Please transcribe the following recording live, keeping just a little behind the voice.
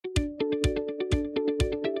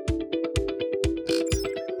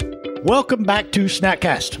Welcome back to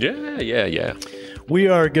Snackcast. Yeah. We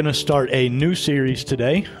are going to start a new series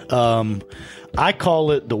today. I call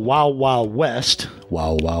it the Wild Wild West.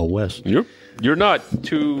 Wild Wild West. You're not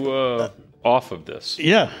too off of this.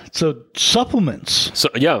 Yeah. So supplements.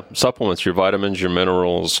 Supplements, your vitamins, your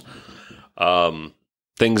minerals,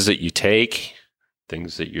 things that you take,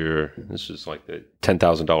 things that this is like the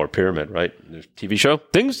 $10,000 pyramid, right? There's a TV show.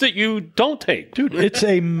 Things that you don't take. Dude, it's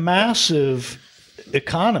a massive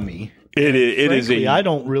economy. Frankly, I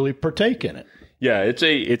don't really partake in it. Yeah,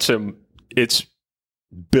 it's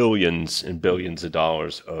billions and billions of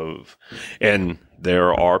dollars and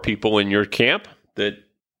there are people in your camp that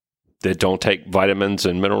don't take vitamins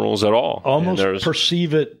and minerals at all. Almost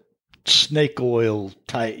perceive it snake oil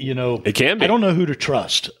type, It can be. I don't know who to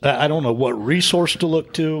trust. I don't know what resource to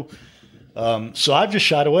look to. So I've just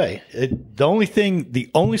shied away. The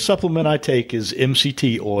only supplement I take is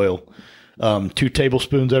MCT oil, 2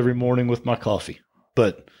 tablespoons every morning with my coffee.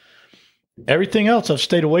 But everything else I've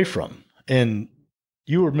stayed away from. And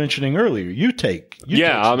you were mentioning earlier, you take some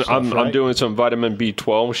stuff, right? I'm doing some vitamin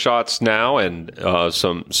B12 shots now and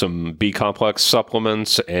some B complex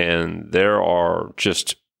supplements, and there are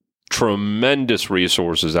just tremendous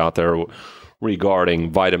resources out there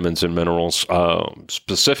regarding vitamins and minerals,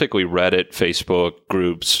 specifically Reddit, Facebook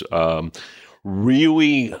groups,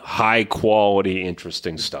 really high quality,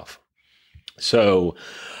 interesting stuff. So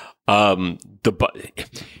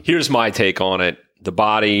here's my take on it. The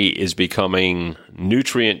body is becoming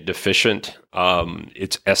nutrient deficient.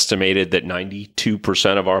 It's estimated that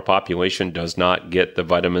 92% of our population does not get the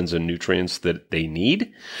vitamins and nutrients that they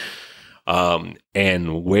need.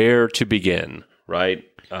 And where to begin, right?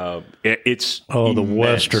 It's the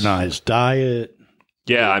westernized diet.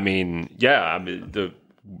 The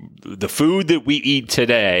food that we eat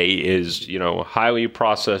today is, highly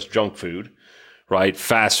processed junk food. Right,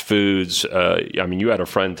 fast foods. You had a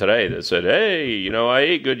friend today that said, "Hey, I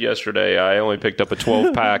ate good yesterday. I only picked up a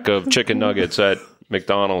 12-pack of chicken nuggets at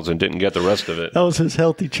McDonald's and didn't get the rest of it." That was his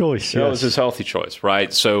healthy choice. That was his healthy choice,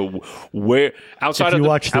 right? So, where outside of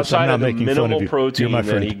the minimal protein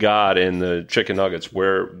that he got in the chicken nuggets,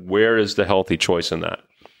 where is the healthy choice in that?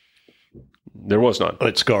 There was none.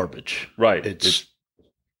 It's garbage, right? Is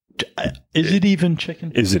it even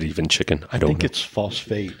chicken? Is it even chicken? I think it's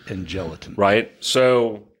phosphate and gelatin. Right.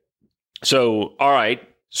 So all right.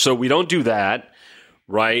 So we don't do that,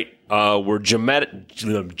 right? We're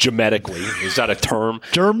genetically, is that a term?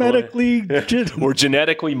 We're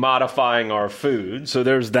genetically modifying our food. So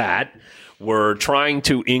there's that. We're trying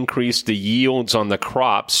to increase the yields on the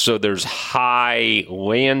crops, so there's high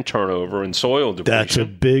land turnover and soil depletion. That's a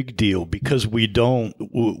big deal because we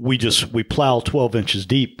plow 12 inches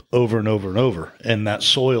deep over and over and over, and that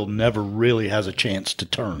soil never really has a chance to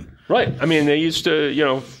turn. Right. They used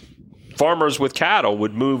to, farmers with cattle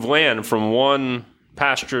would move land from one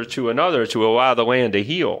pasture to another to allow the land to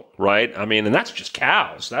heal, right? And that's just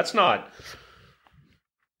cows. That's not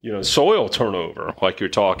soil turnover like you're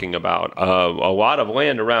talking about. A lot of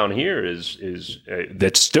land around here is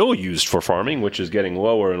that's still used for farming, which is getting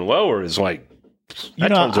lower and lower. Is like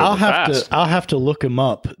I'll have to look him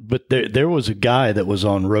up. But there was a guy that was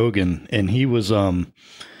on Rogan, and he was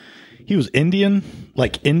Indian,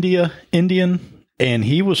 like Indian. And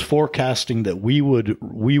he was forecasting that we would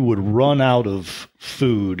run out of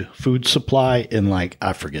food supply in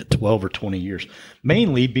 12 or 20 years,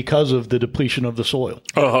 mainly because of the depletion of the soil.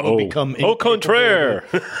 Au contraire.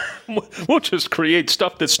 We'll just create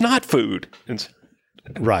stuff that's not food.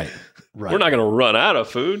 Right. We're not going to run out of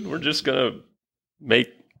food. We're just going to make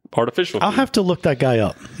artificial food. I'll have to look that guy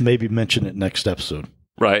up. Maybe mention it next episode.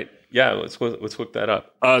 Right. Yeah, let's look that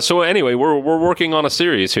up. So anyway, we're working on a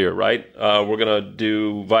series here, right? We're going to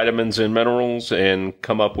do vitamins and minerals and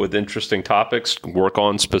come up with interesting topics, work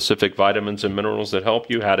on specific vitamins and minerals that help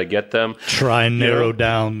you, how to get them. Try and narrow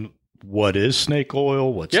down what is snake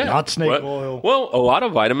oil, what's not snake oil. Well, a lot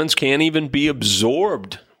of vitamins can't even be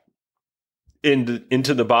absorbed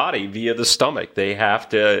into the body via the stomach. You have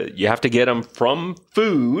to get them from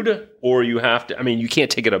food, or you can't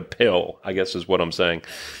take it a pill, I guess is what I'm saying.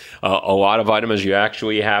 A lot of vitamins you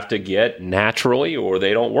actually have to get naturally, or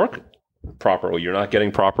they don't work properly. You're not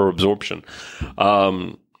getting proper absorption.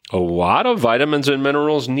 A lot of vitamins and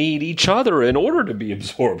minerals need each other in order to be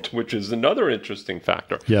absorbed, which is another interesting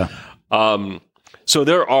factor. Yeah.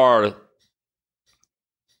 So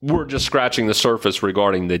we're just scratching the surface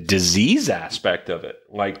regarding the disease aspect of it.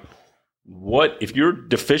 Like, what if you're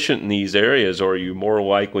deficient in these areas, or are you more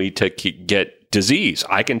likely to get disease?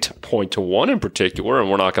 I can point to one in particular, and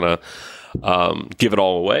we're not going to give it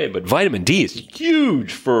all away, but vitamin D is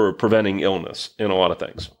huge for preventing illness in a lot of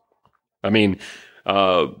things. I mean,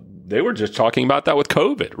 they were just talking about that with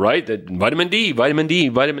COVID, right? That vitamin D,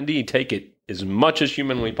 take it as much as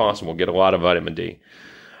humanly possible. Get a lot of vitamin D.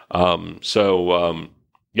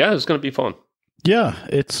 Yeah, it's going to be fun. Yeah,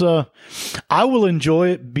 it's I will enjoy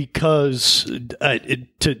it because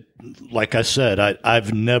like I said,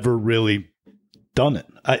 I've never really done it.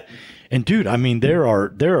 Dude, I mean,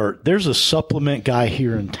 there's a supplement guy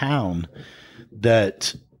here in town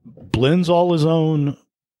that blends all his own,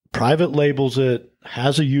 private labels it,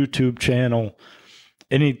 has a YouTube channel,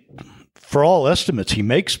 and he, for all estimates, he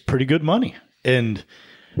makes pretty good money. And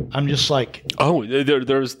I'm just like, oh,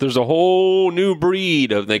 there's a whole new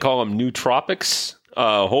breed of, they call them nootropics,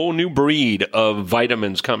 a whole new breed of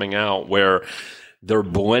vitamins coming out where they're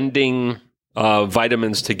blending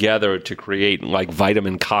vitamins together to create like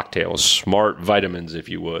vitamin cocktails, smart vitamins, if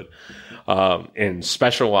you would, and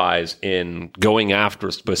specialize in going after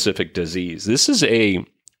a specific disease. This is a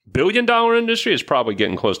billion-dollar industry. It's probably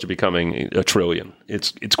getting close to becoming $1 trillion.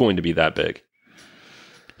 It's going to be that big.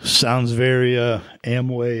 Sounds very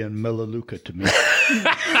Amway and Melaleuca to me.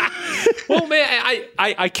 Well, man,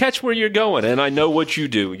 I catch where you're going, and I know what you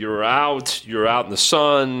do. You're out in the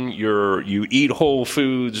sun. You eat whole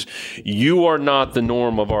foods. You are not the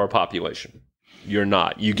norm of our population. You're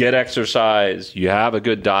not. You get exercise. You have a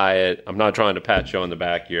good diet. I'm not trying to pat you on the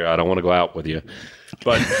back here. I don't want to go out with you,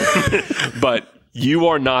 but you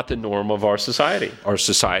are not the norm of our society. Our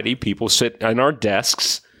society, people sit on our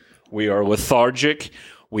desks. We are lethargic.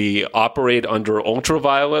 We operate under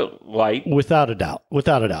ultraviolet light. Without a doubt.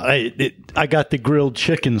 I got the grilled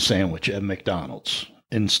chicken sandwich at McDonald's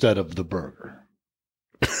instead of the burger.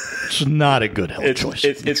 It's not a good health choice.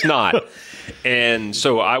 It's not. And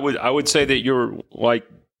so I would say that you're like,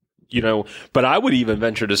 but I would even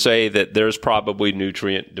venture to say that there's probably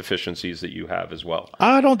nutrient deficiencies that you have as well.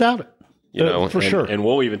 I don't doubt it. For sure. And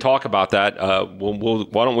we'll even talk about that.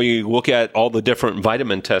 Why don't we look at all the different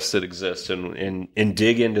vitamin tests that exist and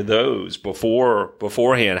dig into those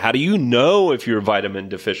beforehand? How do you know if you're vitamin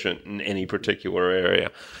deficient in any particular area?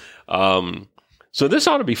 So this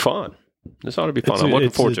ought to be fun. I'm looking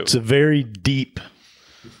forward to it. It's a very deep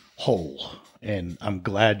hole, and I'm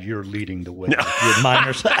glad you're leading the way with your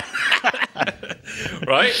miners.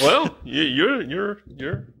 Right? Well, you're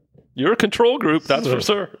a control group, that's for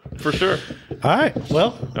sure. All right.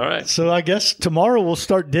 Well, all right. So I guess tomorrow we'll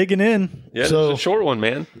start digging in. Yeah, it's a short one,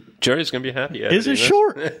 man. Jerry's going to be happy. Is it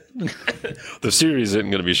short? The series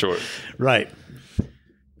isn't going to be short. Right.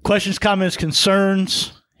 Questions, comments,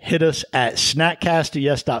 concerns, hit us at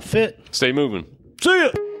snackcast@yes.fit. Stay moving. See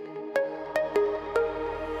ya.